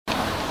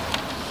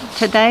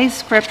Today's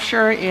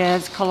scripture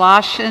is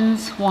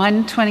Colossians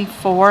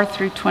 1:24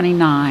 through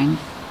 29.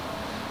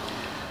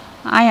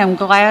 I am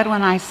glad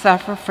when I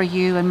suffer for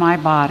you in my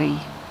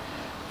body,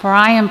 for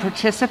I am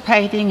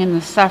participating in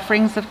the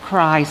sufferings of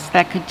Christ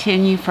that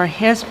continue for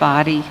his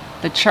body,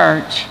 the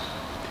church.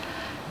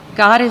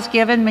 God has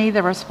given me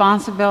the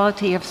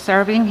responsibility of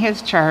serving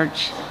his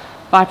church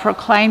by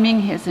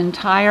proclaiming his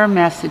entire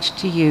message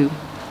to you.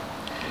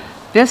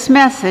 This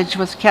message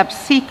was kept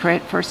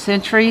secret for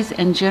centuries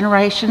and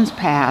generations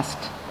past,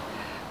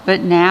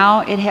 but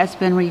now it has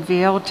been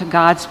revealed to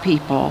God's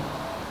people.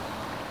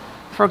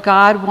 For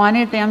God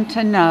wanted them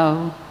to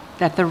know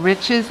that the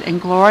riches and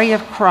glory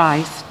of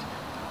Christ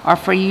are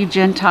for you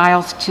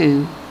Gentiles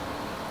too.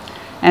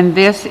 And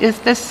this is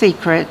the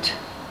secret: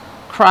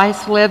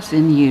 Christ lives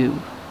in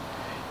you.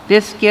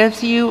 This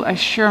gives you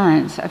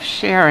assurance of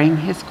sharing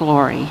his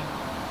glory.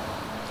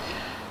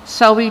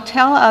 So we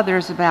tell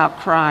others about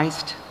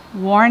Christ,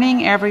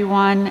 warning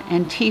everyone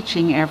and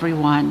teaching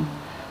everyone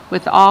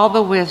with all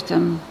the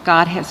wisdom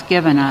God has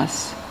given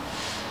us.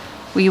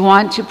 We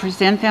want to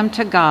present them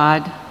to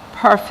God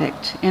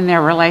perfect in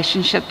their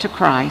relationship to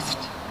Christ.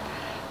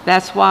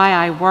 That's why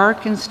I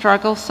work and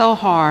struggle so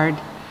hard,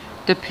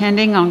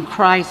 depending on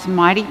Christ's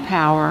mighty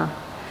power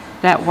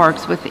that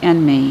works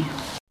within me.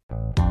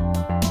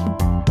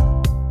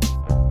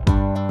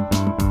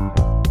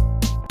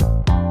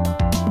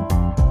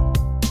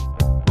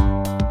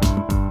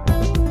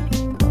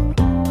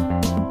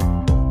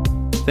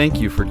 Thank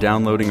you for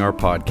downloading our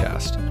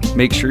podcast.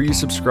 Make sure you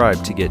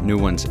subscribe to get new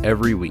ones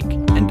every week.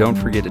 And don't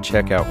forget to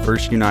check out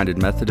First United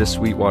Methodist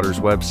Sweetwater's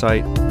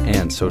website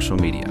and social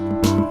media.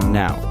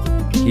 Now,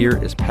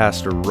 here is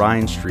Pastor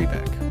Ryan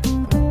Strebeck.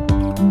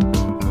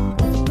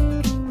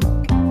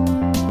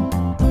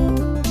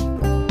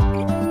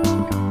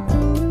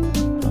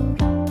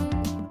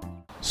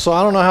 So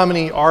I don't know how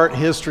many art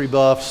history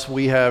buffs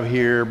we have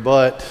here,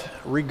 but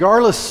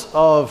regardless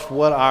of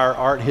what our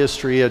art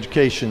history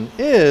education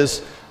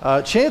is,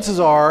 chances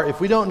are,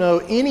 if we don't know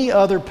any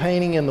other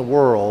painting in the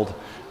world,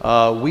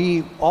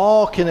 we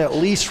all can at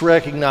least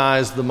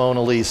recognize the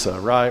Mona Lisa,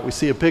 right? We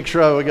see a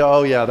picture of it, we go,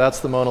 oh yeah, that's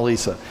the Mona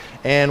Lisa.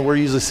 And we're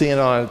usually seeing it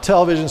on a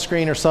television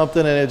screen or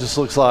something, and it just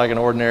looks like an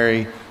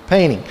ordinary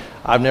painting.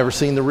 I've never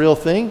seen the real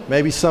thing.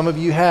 Maybe some of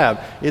you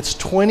have. It's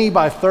 20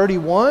 by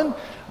 31.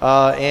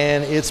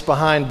 And it's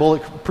behind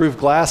bulletproof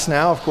glass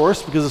now, of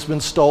course, because it's been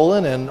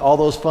stolen and all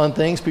those fun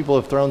things. People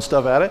have thrown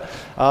stuff at it.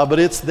 But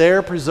it's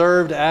there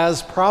preserved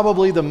as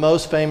probably the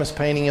most famous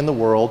painting in the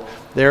world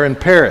there in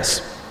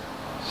Paris.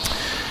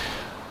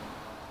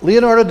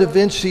 Leonardo da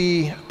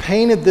Vinci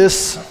painted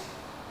this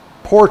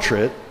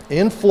portrait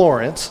in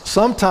Florence.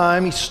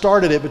 Sometime he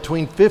started it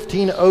between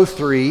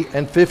 1503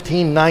 and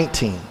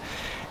 1519.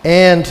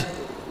 And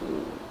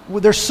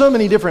there's so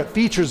many different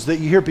features that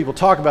you hear people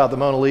talk about the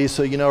Mona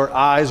Lisa. You know, her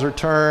eyes are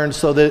turned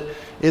so that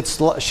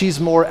she's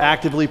more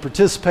actively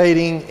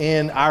participating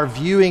in our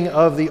viewing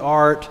of the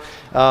art.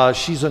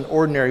 She's an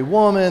ordinary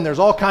woman. There's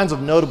all kinds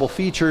of notable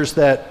features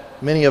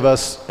that many of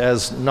us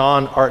as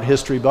non-art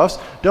history buffs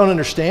don't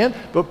understand,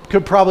 but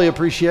could probably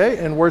appreciate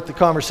and worth the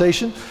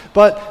conversation.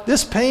 But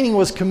this painting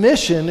was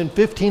commissioned in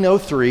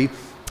 1503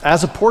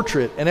 as a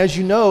portrait, and as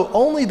you know,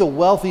 only the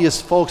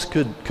wealthiest folks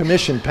could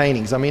commission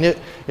paintings. I mean, it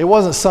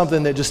wasn't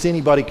something that just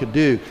anybody could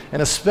do,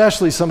 and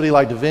especially somebody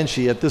like Da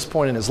Vinci at this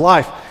point in his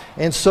life.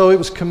 And so it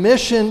was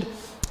commissioned,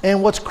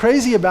 and what's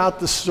crazy about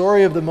the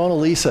story of the Mona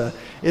Lisa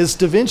is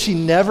Da Vinci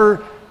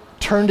never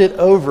turned it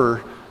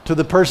over to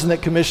the person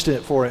that commissioned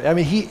it for it. I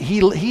mean,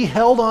 he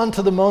held on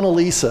to the Mona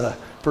Lisa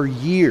for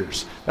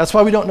years. That's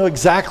why we don't know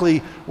exactly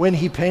when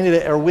he painted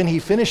it or when he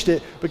finished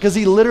it, because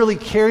he literally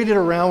carried it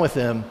around with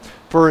him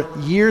for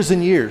years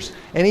and years.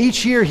 And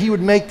each year he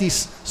would make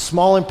these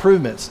small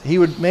improvements. He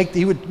would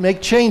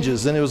make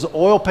changes, and it was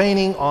oil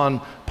painting on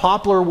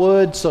poplar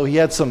wood, so he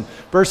had some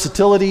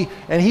versatility,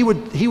 and he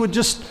would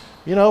just,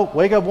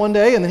 wake up one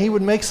day and then he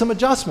would make some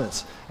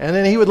adjustments. And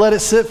then he would let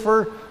it sit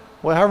for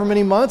however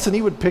many months, and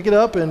he would pick it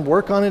up and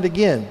work on it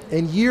again.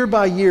 And year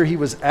by year he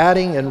was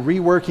adding and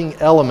reworking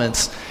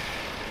elements.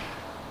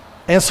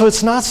 And so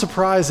it's not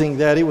surprising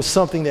that it was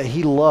something that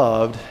he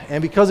loved,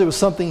 and because it was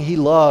something he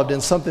loved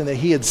and something that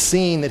he had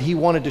seen that he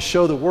wanted to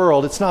show the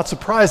world, it's not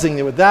surprising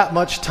that with that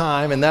much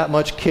time and that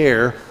much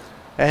care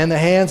and the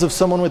hands of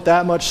someone with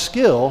that much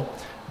skill,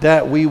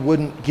 that we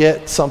wouldn't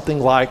get something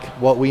like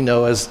what we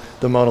know as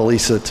the Mona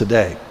Lisa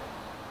today.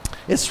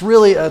 It's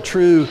really a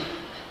true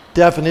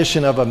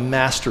definition of a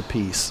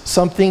masterpiece,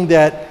 something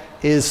that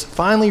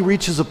finally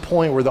reaches a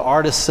point where the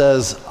artist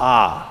says,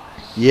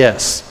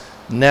 yes,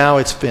 now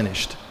it's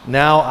finished.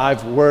 Now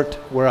I've worked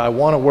where I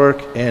want to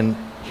work, and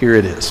here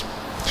it is.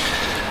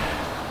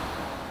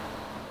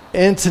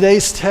 In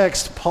today's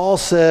text, Paul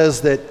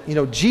says that,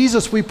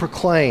 Jesus we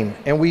proclaim,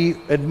 and we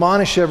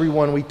admonish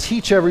everyone, we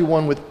teach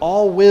everyone with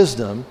all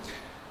wisdom,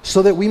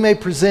 so that we may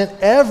present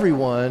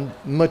everyone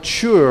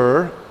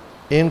mature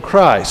in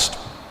Christ.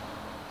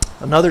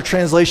 Another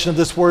translation of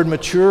this word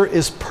mature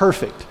is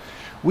perfect.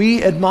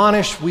 We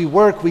admonish, we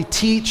work, we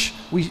teach,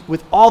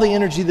 with all the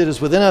energy that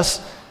is within us,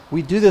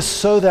 We do this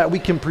so that we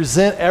can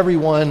present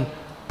everyone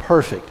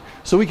perfect.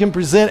 So we can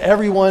present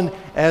everyone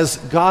as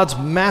God's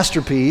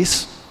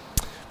masterpiece.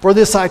 For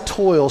this I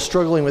toil,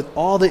 struggling with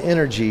all the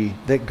energy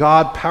that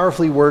God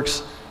powerfully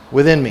works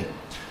within me.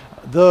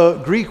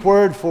 The Greek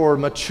word for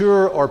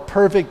mature or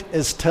perfect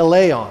is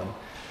teleon.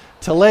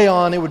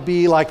 Teleon, it would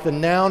be like the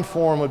noun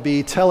form would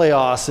be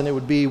teleos, and it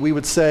would be, we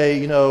would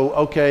say,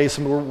 okay,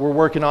 so we're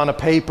working on a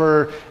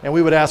paper, and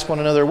we would ask one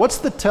another, what's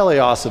the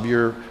teleos of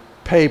your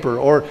paper?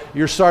 Or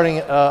you're starting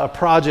a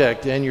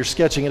project and you're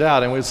sketching it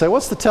out, and we would say,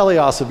 what's the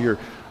teleos of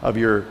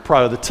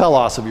the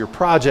telos of your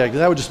project?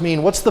 And that would just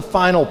mean, what's the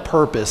final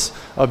purpose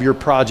of your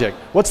project?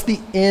 What's the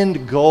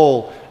end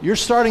goal? You're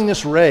starting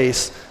this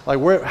race,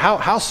 like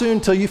how soon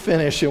till you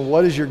finish, and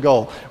what is your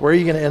goal? Where are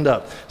you going to end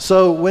up?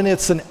 So when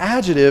it's an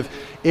adjective,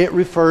 it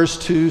refers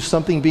to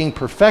something being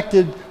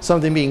perfected,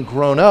 something being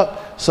grown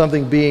up,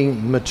 something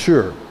being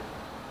mature.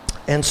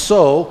 And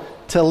so,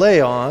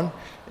 teleon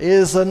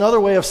is another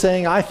way of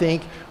saying, I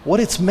think, what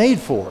it's made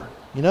for.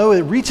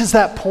 It reaches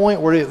that point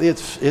where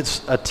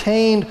it's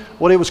attained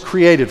what it was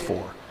created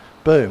for.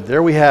 Boom,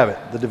 there we have it.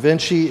 The Da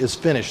Vinci is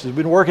finished. They've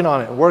been working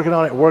on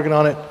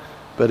it,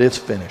 but it's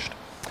finished.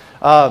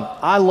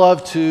 I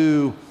love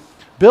to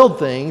build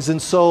things, and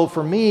so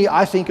for me,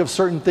 I think of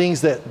certain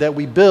things that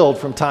we build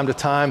from time to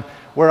time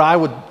where I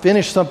would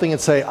finish something and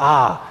say,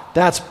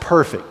 that's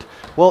perfect.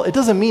 Well, it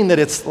doesn't mean that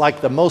it's like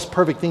the most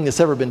perfect thing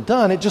that's ever been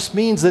done. It just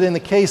means that in the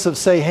case of,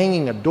 say,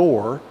 hanging a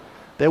door,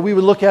 that we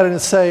would look at it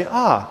and say,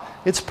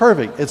 it's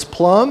perfect. It's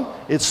plumb,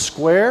 it's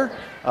square.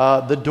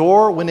 The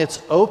door, when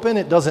it's open,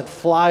 it doesn't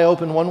fly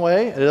open one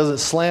way. It doesn't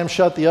slam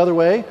shut the other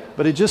way,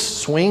 but it just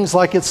swings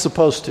like it's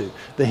supposed to.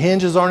 The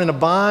hinges aren't in a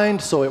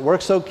bind, so it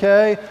works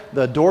okay.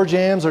 The door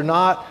jambs are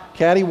not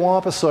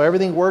cattywampus, so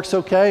everything works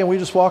okay. And we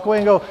just walk away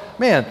and go,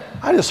 man,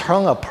 I just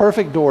hung a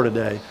perfect door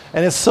today.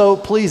 And it's so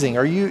pleasing.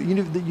 Or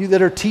you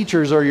that are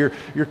teachers, or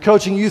you're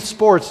coaching youth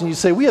sports, and you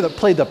say, we have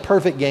played the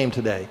perfect game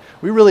today.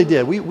 We really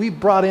did. We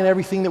brought in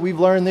everything that we've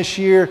learned this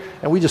year,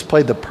 and we just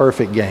played the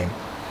perfect game.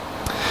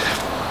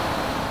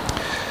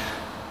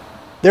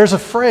 There's a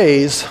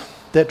phrase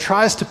that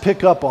tries to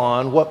pick up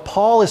on what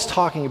Paul is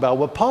talking about.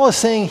 What Paul is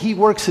saying he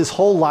works his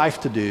whole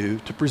life to do,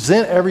 to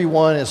present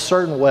everyone in a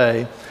certain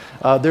way.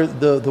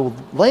 The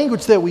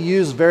language that we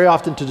use very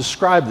often to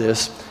describe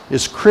this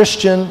is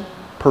Christian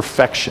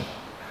perfection.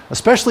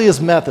 Especially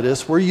as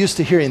Methodists, we're used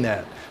to hearing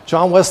that.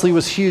 John Wesley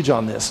was huge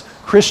on this,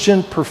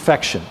 Christian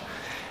perfection.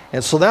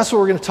 And so that's what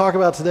we're going to talk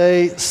about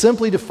today.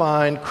 Simply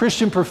defined,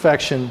 Christian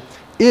perfection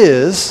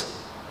is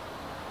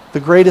the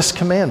greatest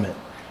commandment.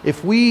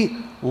 If we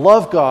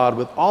love God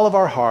with all of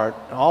our heart,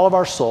 all of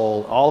our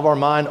soul, all of our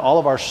mind, all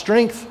of our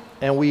strength,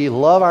 and we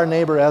love our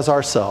neighbor as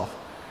ourselves,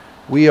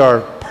 we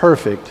are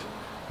perfect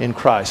in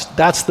Christ.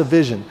 That's the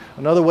vision.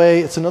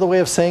 It's another way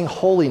of saying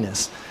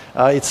holiness.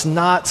 It's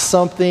not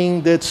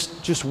something that's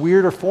just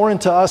weird or foreign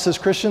to us as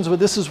Christians, but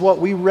this is what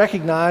we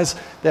recognize,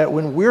 that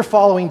when we're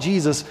following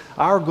Jesus,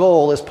 our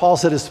goal, as Paul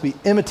said, is to be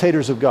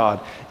imitators of God,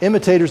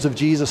 imitators of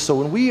Jesus. So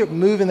when we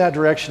move in that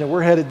direction and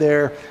we're headed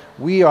there,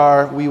 we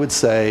would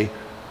say,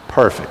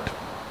 perfect.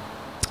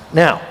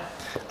 Now,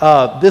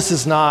 this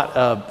is not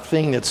a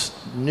thing that's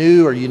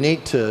new or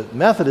unique to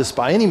Methodists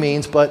by any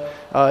means, but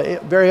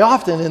very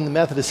often in the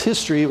Methodist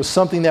history, it was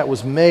something that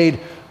was made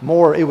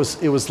more, it was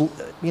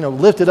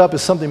lifted up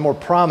as something more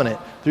prominent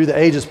through the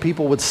ages.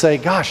 People would say,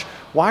 gosh,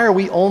 why are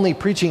we only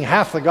preaching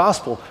half the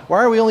gospel?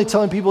 Why are we only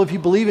telling people if you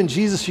believe in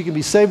Jesus, you can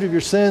be saved of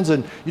your sins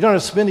and you don't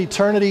have to spend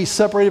eternity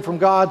separated from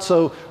God,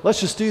 so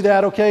let's just do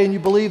that, okay? And you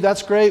believe,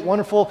 that's great,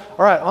 wonderful.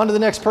 All right, on to the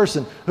next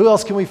person. Who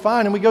else can we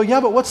find? And we go, yeah,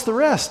 but what's the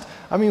rest?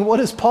 I mean, what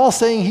is Paul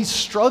saying he's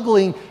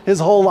struggling his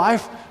whole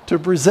life to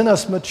present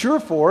us mature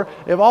for,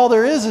 if all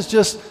there is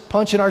just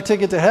punching our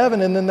ticket to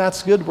heaven, and then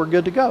that's good, we're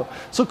good to go.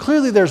 So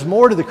clearly there's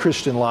more to the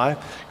Christian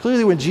life.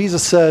 Clearly when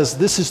Jesus says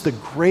this is the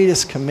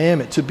greatest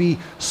commandment, to be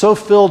so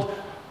filled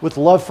with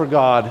love for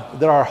God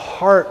that our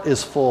heart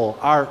is full,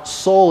 our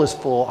soul is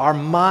full, our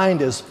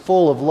mind is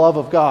full of love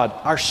of God,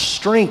 our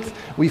strength,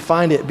 we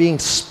find it being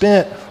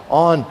spent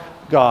on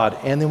God,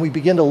 and then we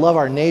begin to love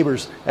our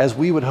neighbors as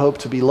we would hope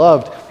to be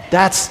loved.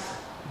 That's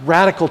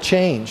radical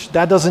change.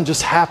 That doesn't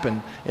just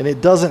happen, and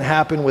it doesn't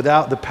happen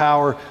without the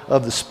power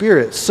of the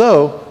Spirit.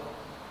 So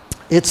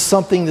it's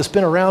something that's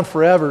been around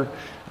forever,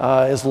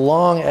 as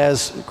long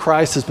as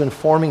Christ has been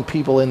forming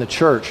people in the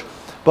church.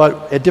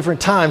 But at different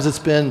times it's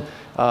been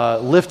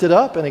lifted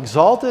up and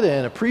exalted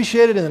and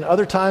appreciated, and then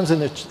other times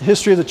in the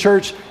history of the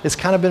church it's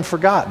kind of been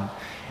forgotten.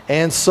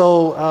 And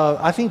so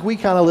I think we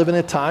kind of live in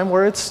a time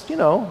where it's,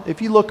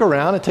 if you look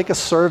around and take a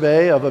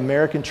survey of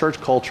American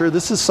church culture,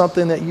 this is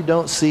something that you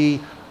don't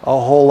see a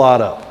whole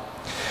lot of.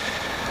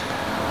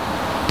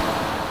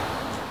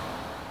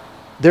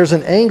 There's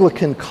an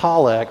Anglican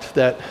collect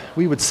that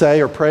we would say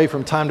or pray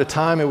from time to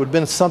time. It would have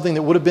been something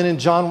that would have been in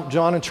John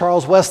and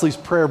Charles Wesley's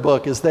prayer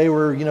book, as they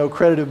were,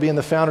 credited with being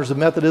the founders of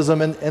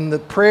Methodism. And the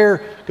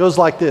prayer goes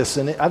like this,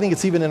 and I think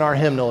it's even in our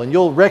hymnal, and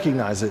you'll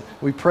recognize it.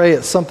 We pray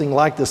it something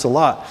like this a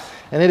lot.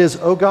 And it is,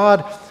 O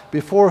God,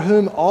 before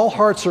whom all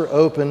hearts are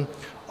open,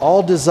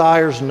 all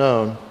desires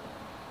known,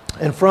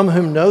 and from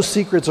whom no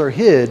secrets are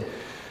hid,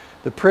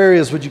 the prayer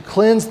is, would you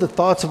cleanse the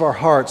thoughts of our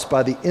hearts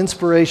by the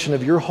inspiration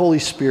of your Holy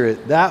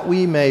Spirit, that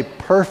we may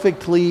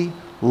perfectly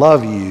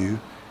love you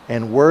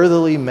and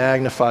worthily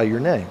magnify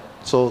your name.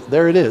 So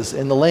there it is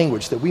in the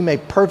language, that we may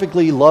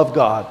perfectly love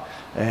God.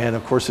 And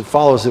of course it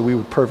follows that we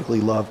would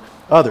perfectly love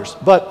others.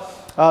 But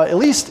at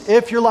least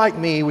if you're like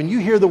me, when you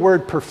hear the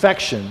word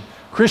perfection,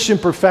 Christian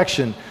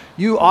perfection,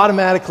 you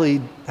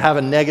automatically have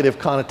a negative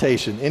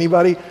connotation.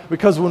 Anybody?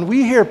 Because when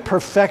we hear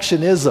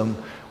perfectionism,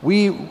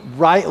 we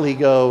rightly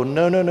go,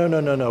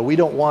 no. We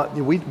don't want,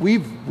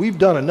 we've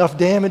done enough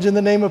damage in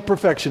the name of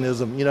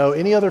perfectionism. You know,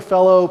 any other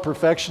fellow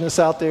perfectionists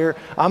out there?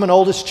 I'm an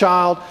oldest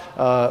child.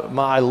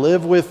 I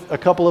live with a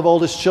couple of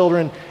oldest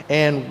children,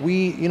 and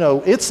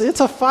it's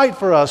a fight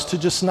for us to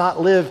just not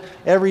live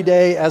every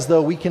day as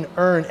though we can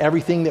earn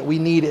everything that we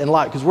need in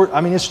life. Because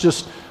it's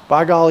just,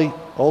 by golly,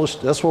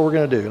 oldest, that's what we're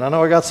going to do. And I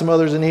know I got some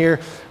others in here,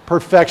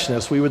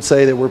 perfectionists. We would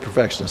say that we're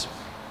perfectionists.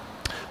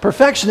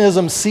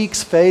 Perfectionism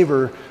seeks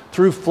favor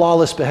through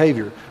flawless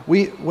behavior.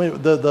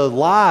 The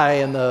lie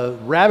and the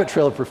rabbit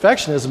trail of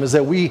perfectionism is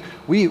that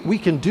we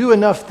can do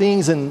enough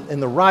things in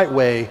the right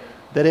way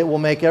that it will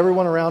make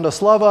everyone around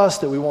us love us,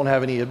 that we won't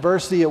have any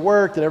adversity at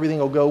work, that everything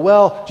will go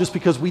well just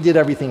because we did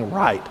everything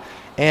right.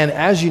 And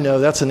as you know,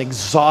 that's an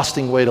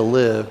exhausting way to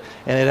live,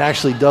 and it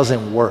actually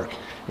doesn't work.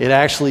 It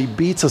actually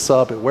beats us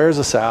up, it wears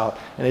us out,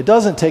 and it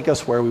doesn't take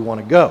us where we want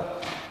to go.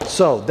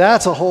 So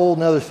that's a whole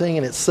nother thing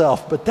in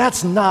itself, but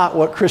that's not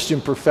what Christian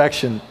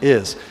perfection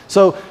is.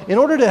 So in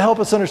order to help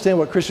us understand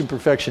what Christian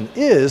perfection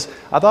is,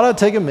 I thought I'd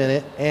take a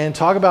minute and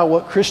talk about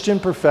what Christian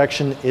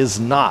perfection is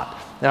not.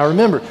 Now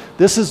remember,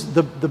 this is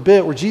the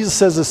bit where Jesus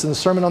says this in the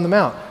Sermon on the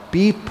Mount.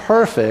 Be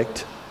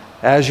perfect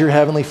as your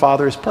heavenly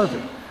Father is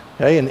perfect.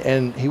 Okay?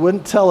 And he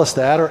wouldn't tell us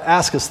that or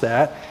ask us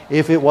that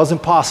if it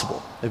wasn't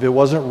possible, if it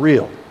wasn't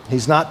real.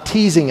 He's not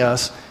teasing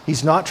us.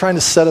 He's not trying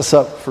to set us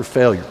up for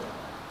failure.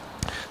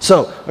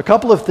 So, a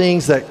couple of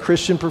things that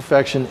Christian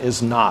perfection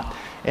is not.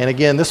 And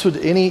again, this would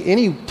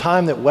any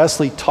time that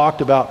Wesley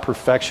talked about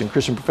perfection,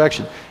 Christian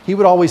perfection, he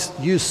would always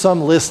use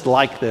some list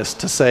like this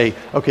to say,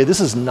 okay, this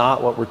is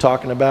not what we're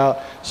talking about,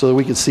 so that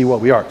we can see what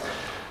we are.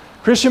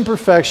 Christian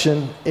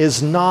perfection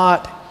is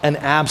not an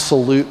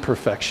absolute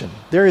perfection.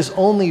 There is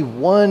only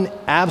one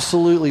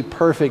absolutely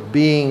perfect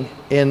being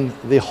in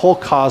the whole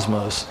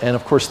cosmos, and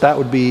of course that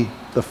would be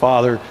the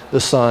Father, the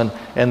Son,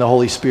 and the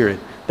Holy Spirit.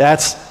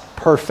 That's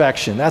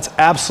perfection. That's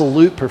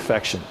absolute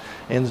perfection.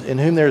 In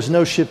whom there is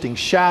no shifting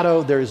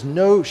shadow, there is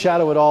no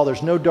shadow at all,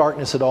 there's no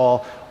darkness at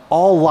all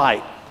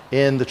light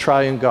in the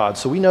triune God.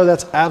 So we know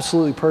that's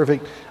absolutely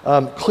perfect.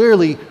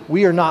 Clearly,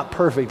 we are not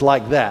perfect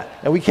like that,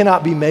 and we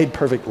cannot be made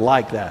perfect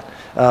like that.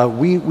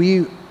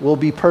 We will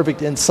be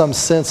perfect in some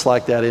sense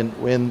like that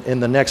in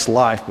the next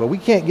life, but we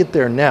can't get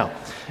there now.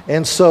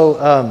 And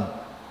so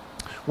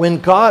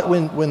when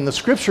the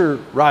scripture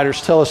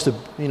writers tell us to,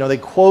 they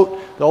quote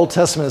the Old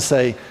Testament and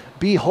say,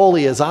 be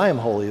holy as I am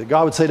holy.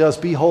 God would say to us,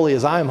 be holy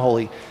as I am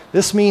holy.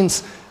 This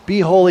means be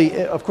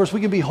holy. Of course,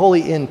 we can be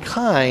holy in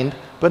kind,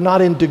 but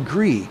not in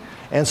degree.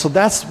 And so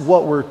that's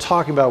what we're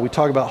talking about. We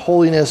talk about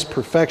holiness,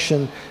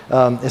 perfection.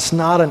 It's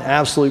not an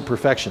absolute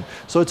perfection.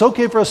 So it's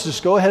okay for us to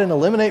just go ahead and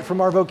eliminate from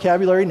our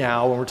vocabulary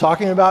now. When we're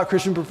talking about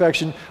Christian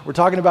perfection, we're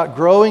talking about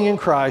growing in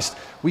Christ.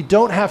 We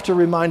don't have to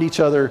remind each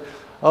other,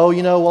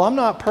 well, I'm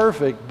not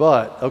perfect,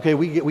 but, okay,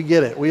 we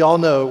get it. We all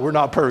know we're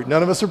not perfect.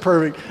 None of us are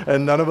perfect,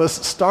 and none of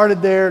us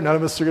started there. None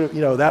of us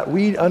are, that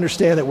we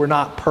understand that we're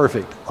not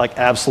perfect, like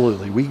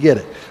absolutely. We get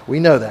it. We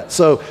know that.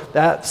 So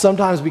that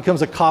sometimes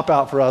becomes a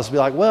cop-out for us to be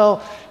like,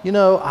 well,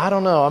 I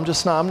don't know.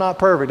 I'm not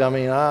perfect. I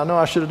mean, I know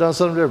I should have done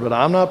something different, but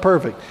I'm not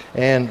perfect.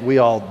 And we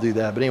all do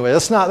that. But anyway,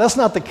 that's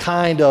not the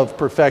kind of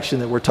perfection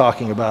that we're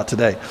talking about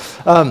today.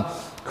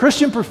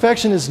 Christian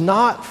perfection is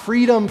not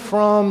freedom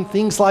from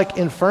things like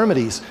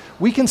infirmities.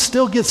 We can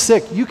still get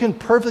sick. You can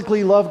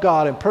perfectly love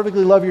God and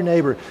perfectly love your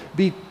neighbor,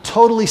 be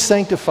totally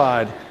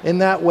sanctified in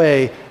that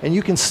way, and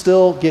you can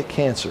still get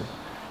cancer.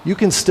 You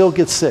can still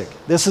get sick.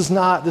 This does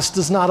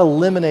not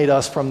eliminate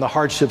us from the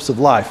hardships of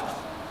life.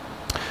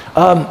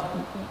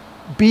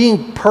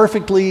 Being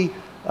perfectly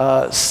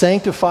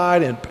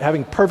sanctified and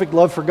having perfect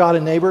love for God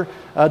and neighbor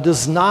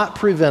does not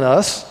prevent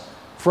us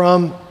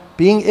from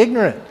being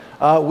ignorant.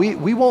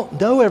 We won't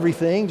know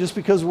everything just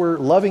because we're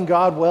loving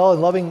God well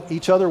and loving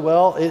each other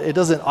well. It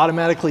doesn't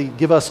automatically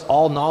give us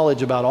all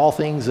knowledge about all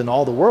things in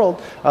all the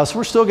world. So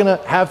we're still going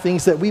to have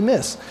things that we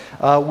miss.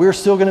 We're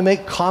still going to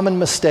make common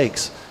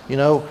mistakes.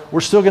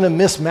 We're still going to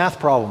miss math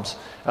problems.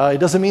 It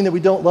doesn't mean that we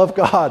don't love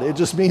God. It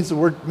just means that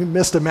we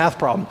missed a math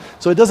problem.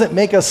 So it doesn't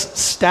make us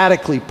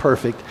statically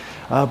perfect,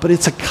 but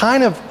it's a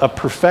kind of a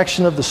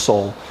perfection of the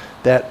soul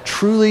that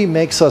truly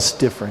makes us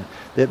different,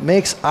 that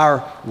makes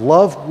our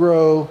love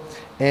grow,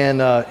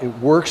 and it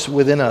works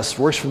within us,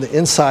 works from the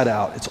inside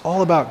out. It's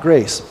all about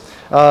grace.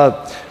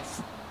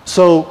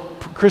 So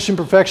Christian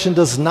perfection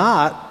does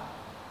not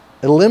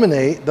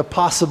eliminate the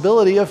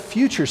possibility of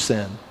future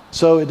sin.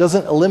 So it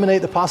doesn't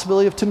eliminate the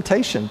possibility of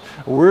temptation.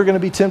 We're going to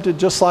be tempted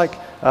just like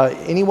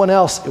anyone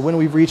else when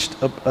we've reached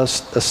a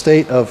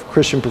state of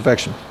Christian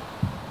perfection.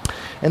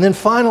 And then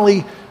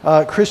finally,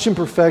 Christian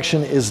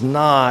perfection is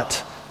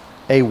not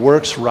a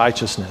works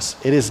righteousness.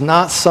 It is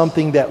not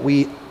something that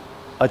we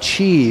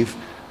achieve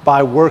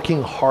by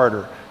working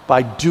harder,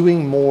 by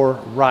doing more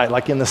right,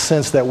 like in the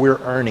sense that we're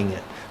earning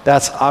it.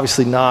 That's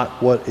obviously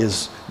not what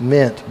is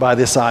meant by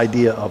this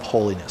idea of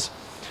holiness.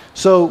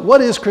 So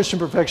what is Christian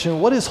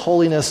perfection? What is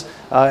holiness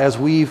as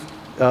we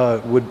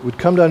would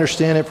come to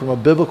understand it from a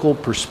biblical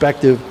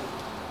perspective?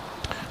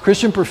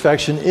 Christian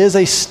perfection is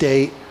a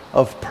state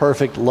of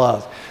perfect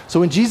love. So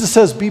when Jesus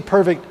says, be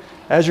perfect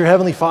as your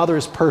heavenly Father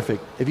is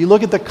perfect, if you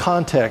look at the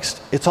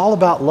context, it's all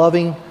about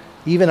loving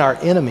even our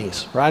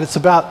enemies, right? It's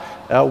about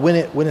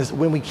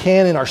when we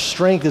can, and our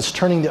strength is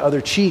turning the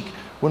other cheek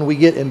when we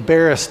get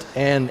embarrassed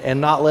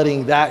and not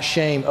letting that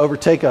shame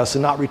overtake us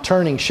and not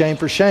returning shame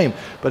for shame.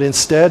 But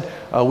instead,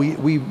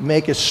 we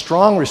make a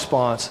strong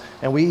response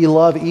and we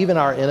love even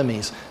our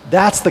enemies.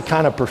 That's the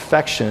kind of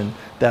perfection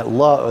that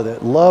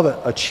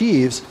love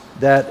achieves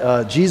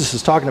that Jesus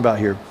is talking about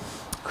here.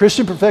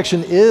 Christian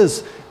perfection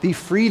is the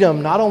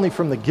freedom not only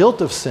from the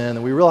guilt of sin,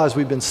 and we realize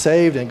we've been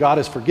saved and God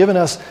has forgiven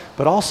us,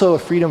 but also a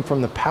freedom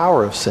from the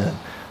power of sin.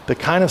 The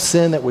kind of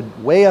sin that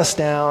would weigh us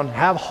down,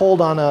 have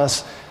hold on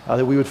us,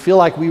 that we would feel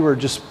like we were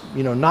just,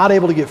 not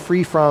able to get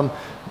free from.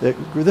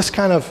 This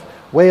kind of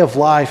way of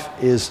life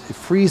it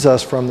frees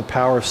us from the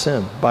power of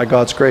sin by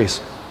God's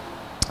grace.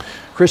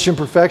 Christian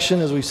perfection,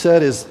 as we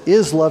said,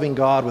 is loving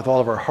God with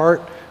all of our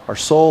heart, our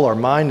soul, our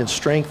mind, and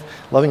strength,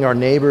 loving our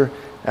neighbor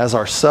as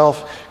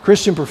ourself.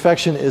 Christian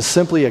perfection is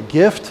simply a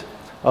gift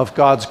of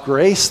God's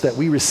grace that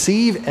we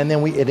receive, and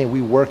then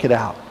we work it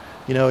out.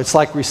 It's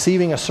like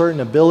receiving a certain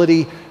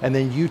ability, and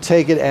then you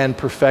take it and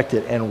perfect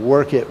it and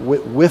work it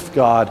with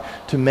God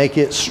to make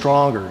it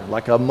stronger,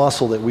 like a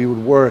muscle that we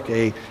would work,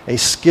 a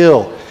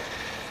skill.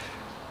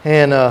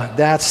 And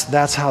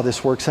that's how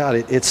this works out.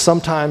 It's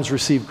sometimes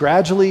received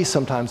gradually,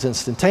 sometimes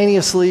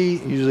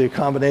instantaneously, usually a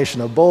combination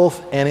of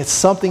both, and it's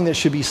something that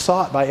should be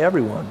sought by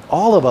everyone.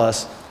 All of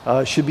us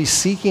should be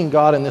seeking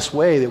God in this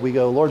way, that we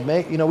go, Lord,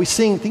 we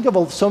sing, think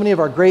of so many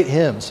of our great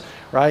hymns,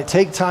 right?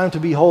 Take time to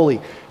be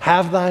holy.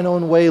 Have thine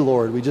own way,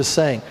 Lord. We just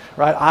sang,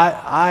 right?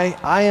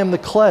 I am the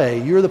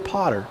clay, you're the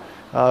potter.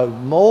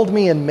 Mold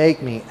me and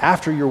make me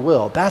after your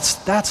will.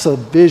 That's a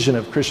vision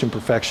of Christian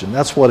perfection.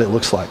 That's what it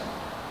looks like.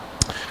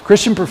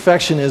 Christian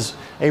perfection is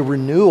a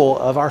renewal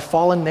of our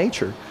fallen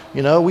nature.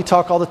 We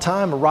talk all the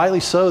time, rightly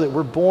so, that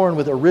we're born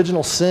with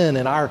original sin,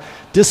 and our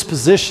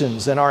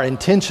dispositions and our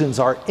intentions,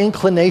 our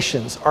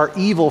inclinations are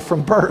evil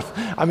from birth.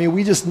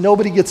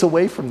 Nobody gets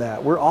away from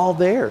that. We're all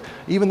there.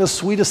 Even the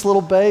sweetest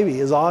little baby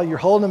you're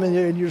holding them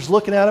and you're just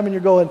looking at them and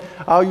you're going,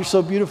 oh, you're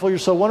so beautiful, you're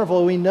so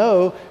wonderful. We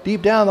know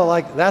deep down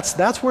that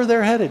that's where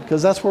they're headed,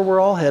 because that's where we're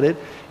all headed.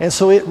 And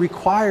so it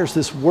requires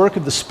this work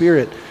of the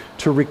Spirit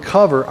to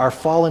recover our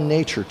fallen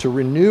nature, to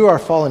renew our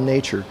fallen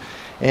nature,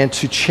 and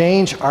to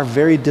change our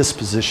very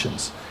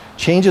dispositions,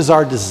 changes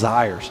our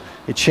desires.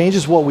 It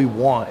changes what we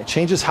want. It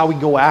changes how we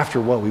go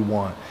after what we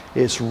want.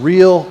 It's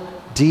real,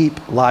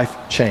 deep life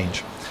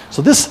change.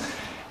 So this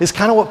is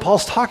kind of what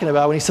Paul's talking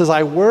about when he says,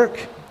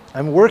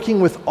 I'm working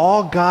with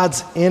all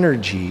God's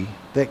energy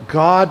that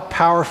God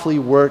powerfully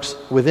works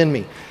within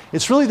me.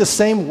 It's really the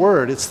same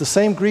word. It's the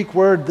same Greek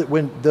word that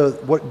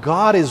what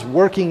God is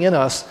working in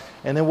us,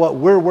 and then what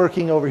we're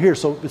working over here.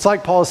 So it's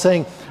like Paul is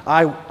saying,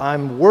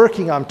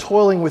 I'm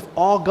toiling with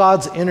all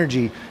God's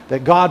energy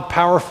that God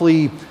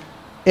powerfully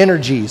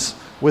energies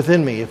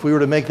within me, if we were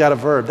to make that a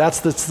verb. That's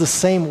the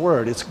same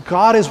word. It's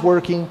God is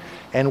working,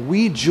 and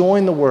we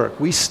join the work.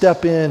 We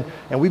step in,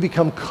 and we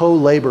become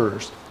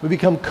co-laborers. We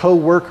become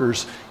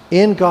co-workers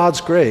in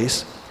God's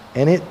grace,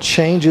 and it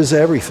changes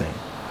everything.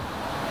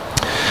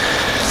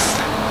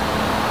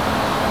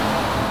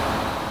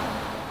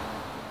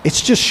 It's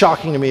just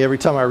shocking to me every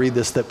time I read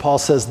this that Paul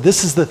says,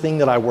 this is the thing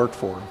that I work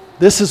for.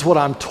 This is what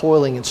I'm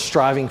toiling and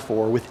striving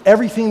for. With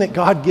everything that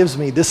God gives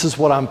me, this is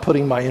what I'm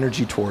putting my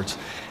energy towards.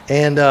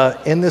 And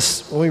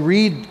when we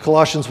read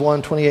Colossians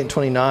 1, 28 and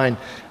 29,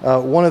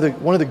 one of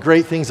the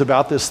great things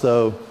about this,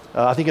 though,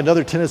 I think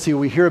another tendency,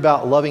 we hear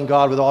about loving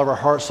God with all of our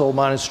heart, soul,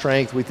 mind, and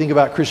strength. We think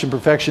about Christian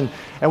perfection,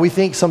 and we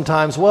think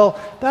sometimes, well,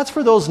 that's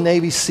for those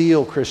Navy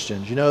SEAL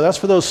Christians. That's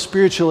for those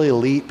spiritually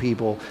elite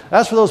people.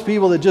 That's for those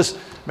people that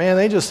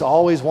they just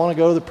always want to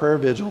go to the prayer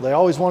vigil. They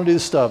always want to do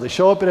this stuff. They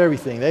show up at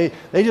everything. They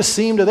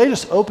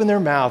just open their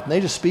mouth and they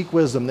just speak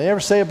wisdom. They never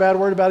say a bad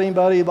word about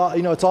anybody.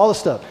 It's all this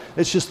stuff.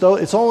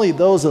 It's only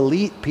those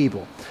elite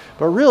people.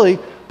 But really,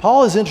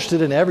 Paul is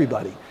interested in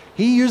everybody.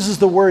 He uses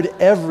the word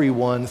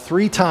everyone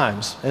 3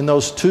 times in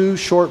those 2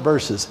 short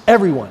verses.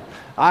 Everyone.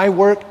 I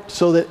work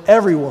so that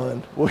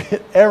everyone will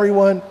get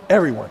everyone.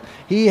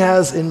 He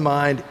has in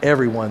mind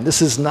everyone.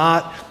 This is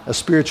not a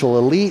spiritual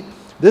elite.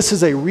 This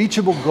is a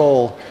reachable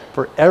goal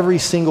for every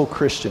single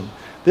Christian.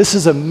 This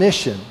is a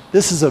mission.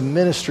 This is a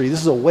ministry.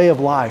 This is a way of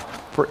life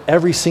for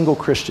every single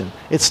Christian.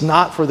 It's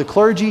not for the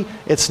clergy.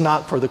 It's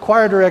not for the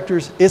choir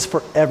directors. It's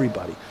for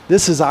everybody.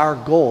 This is our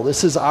goal.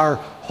 This is our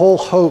whole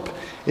hope,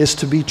 is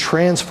to be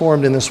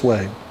transformed in this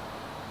way.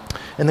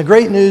 And the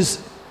great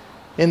news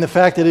in the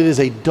fact that it is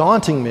a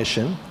daunting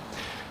mission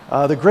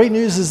The great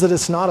news is that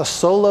it's not a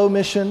solo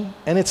mission,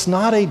 and it's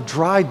not a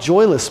dry,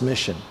 joyless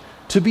mission.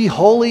 To be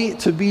holy,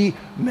 to be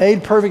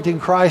made perfect in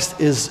Christ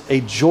is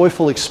a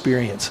joyful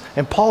experience.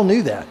 And Paul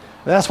knew that.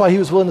 And that's why he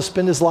was willing to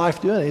spend his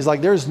life doing it. He's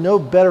like, there's no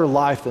better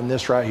life than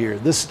this right here.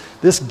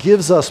 This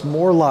gives us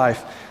more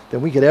life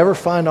than we could ever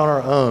find on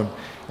our own.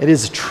 It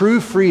is true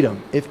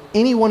freedom. If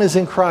anyone is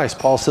in Christ,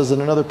 Paul says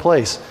in another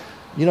place,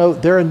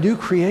 they're a new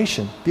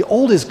creation. The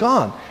old is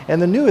gone and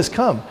the new has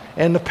come.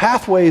 And the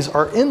pathways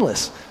are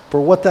endless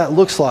for what that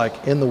looks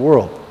like in the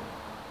world.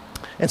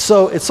 And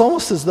so it's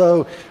almost as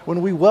though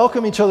when we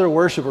welcome each other to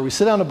worship, or we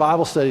sit down to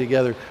Bible study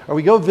together, or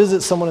we go visit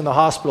someone in the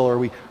hospital, or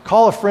we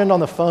call a friend on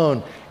the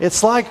phone,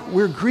 it's like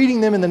we're greeting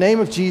them in the name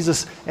of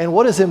Jesus. And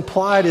what is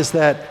implied is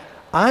that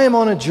I am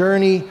on a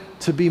journey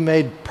to be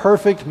made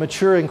perfect,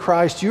 mature in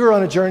Christ. You're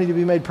on a journey to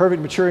be made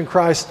perfect, mature in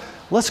Christ.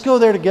 Let's go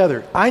there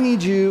together. I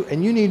need you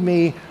and you need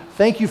me.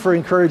 Thank you for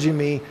encouraging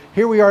me.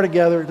 Here we are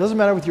together. It doesn't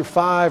matter if you're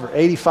 5 or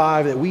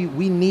 85, that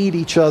we need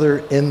each other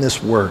in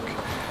this work.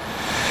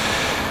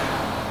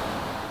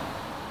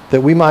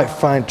 That we might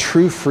find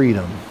true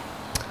freedom,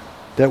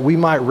 that we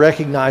might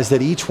recognize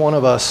that each one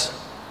of us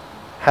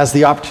has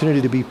the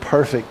opportunity to be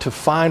perfect, to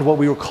find what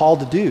we were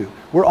called to do.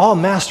 We're all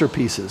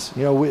masterpieces.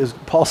 As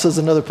Paul says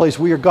in another place,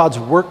 we are God's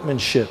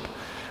workmanship.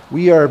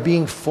 We are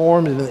being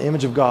formed in the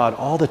image of God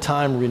all the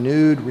time,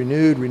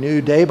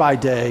 renewed, day by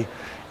day.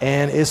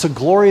 And it's a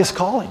glorious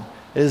calling.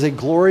 It is a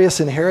glorious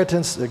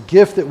inheritance, a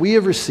gift that we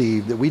have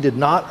received that we did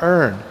not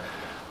earn,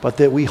 but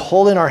that we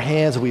hold in our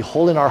hands and we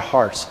hold in our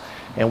hearts.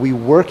 And we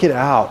work it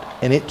out,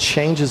 and it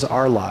changes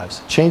our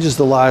lives, changes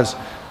the lives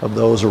of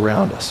those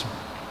around us.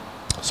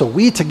 So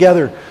we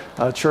together,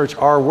 church,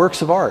 are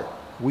works of art.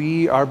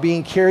 We are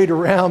being carried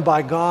around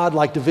by God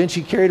like Da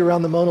Vinci carried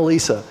around the Mona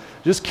Lisa.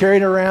 Just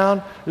carrying it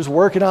around, just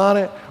working on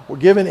it. We're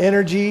giving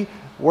energy,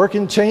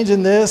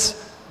 changing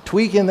this,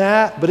 tweaking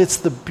that, but it's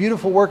the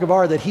beautiful work of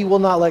art that he will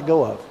not let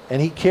go of.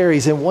 And he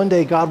carries, and one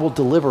day God will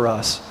deliver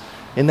us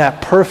in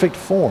that perfect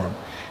form.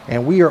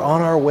 And we are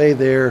on our way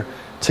there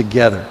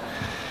together.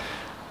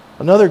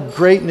 Another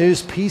great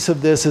news piece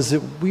of this is that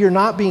we are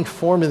not being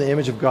formed in the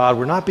image of God.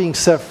 We're not being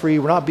set free.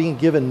 We're not being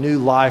given new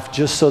life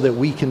just so that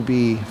we can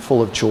be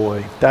full of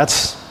joy.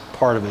 That's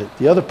part of it.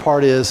 The other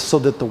part is so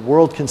that the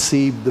world can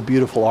see the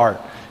beautiful art.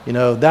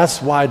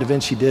 That's why Da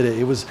Vinci did it.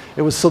 It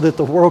was so that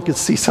the world could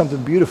see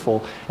something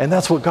beautiful. And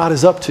that's what God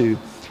is up to.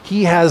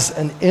 He has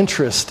an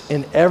interest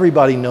in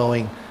everybody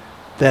knowing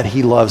that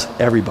he loves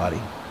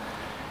everybody.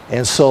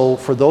 And so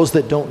for those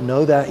that don't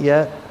know that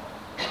yet,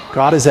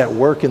 God is at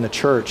work in the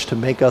church to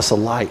make us a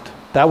light.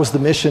 That was the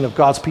mission of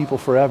God's people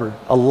forever,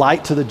 a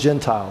light to the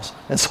Gentiles.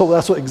 And so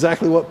that's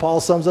exactly what Paul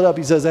sums it up.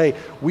 He says, hey,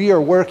 we are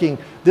working.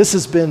 This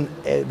has been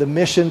the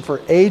mission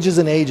for ages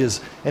and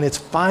ages, and it's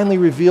finally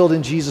revealed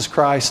in Jesus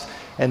Christ.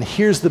 And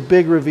here's the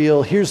big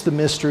reveal. Here's the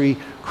mystery.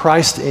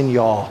 Christ in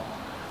y'all.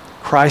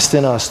 Christ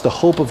in us, the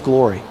hope of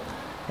glory.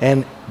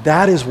 And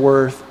that is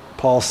worth,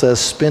 Paul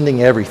says,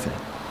 spending everything.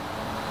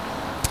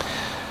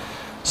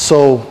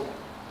 So,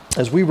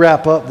 as we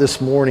wrap up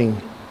this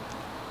morning,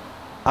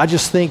 I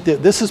just think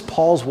that this is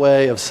Paul's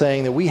way of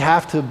saying that we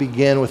have to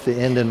begin with the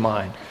end in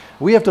mind.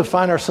 We have to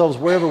find ourselves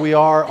wherever we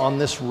are on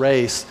this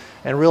race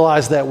and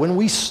realize that when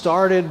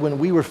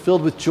we were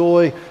filled with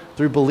joy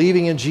through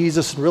believing in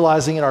Jesus and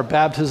realizing in our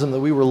baptism that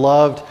we were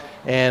loved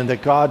and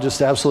that God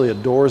just absolutely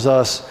adores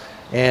us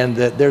and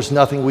that there's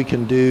nothing we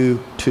can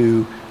do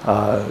to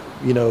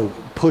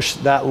push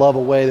that love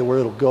away, that where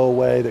it'll go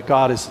away, that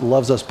God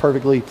loves us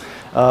perfectly,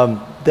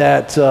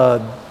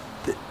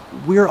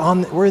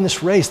 we're in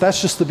this race.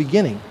 That's just the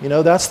beginning.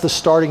 That's the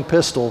starting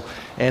pistol.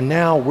 And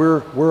now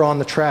we're on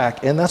the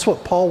track. And that's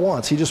what Paul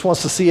wants. He just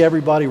wants to see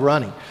everybody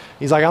running.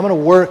 He's like, I'm going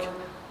to work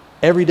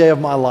every day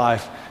of my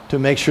life to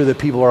make sure that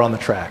people are on the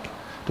track,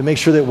 to make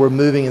sure that we're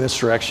moving in this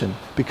direction.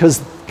 Because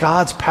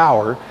God's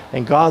power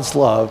and God's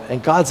love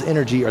and God's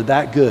energy are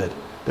that good.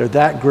 They're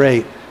that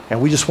great.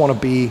 And we just want to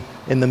be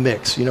in the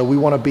mix. We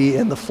want to be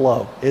in the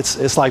flow.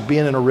 It's like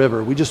being in a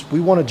river. We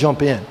want to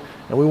jump in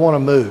and we want to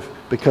move,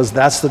 because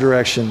that's the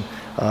direction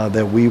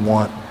that we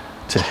want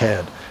to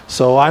head.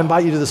 So I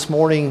invite you to this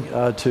morning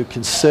to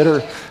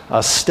consider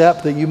a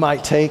step that you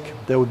might take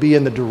that would be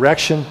in the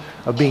direction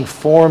of being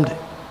formed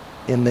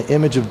in the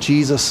image of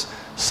Jesus,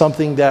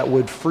 something that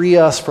would free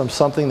us from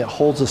something that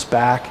holds us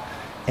back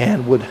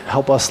and would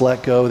help us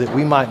let go, that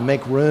we might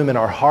make room in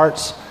our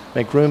hearts,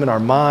 make room in our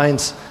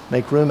minds,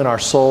 make room in our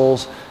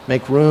souls,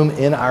 make room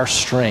in our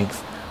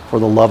strength for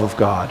the love of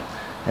God,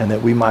 and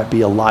that we might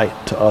be a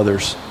light to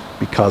others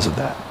because of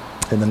that.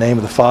 In the name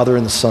of the Father,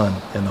 and the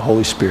Son, and the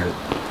Holy Spirit,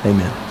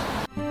 amen.